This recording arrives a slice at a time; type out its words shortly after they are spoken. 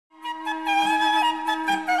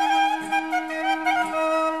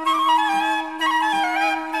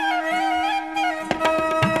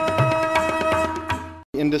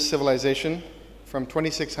Indus civilization from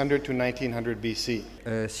 2600 to 1900 BC.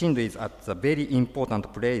 Sindh is at a very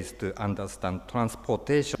important place to understand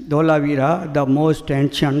transportation. Dholavira, the most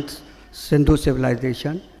ancient Sindhu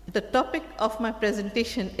civilization. The topic of my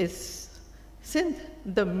presentation is Sindh,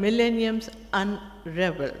 the millenniums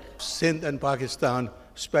unraveled. Sindh and Pakistan,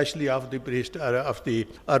 especially after the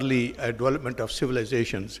early development of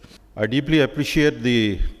civilizations. I deeply appreciate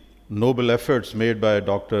the noble efforts made by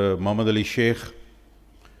Dr. Muhammad Ali Sheikh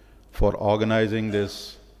for organizing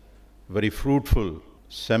this very fruitful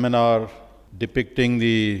seminar depicting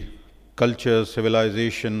the culture,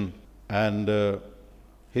 civilization, and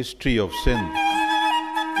history of Sindh.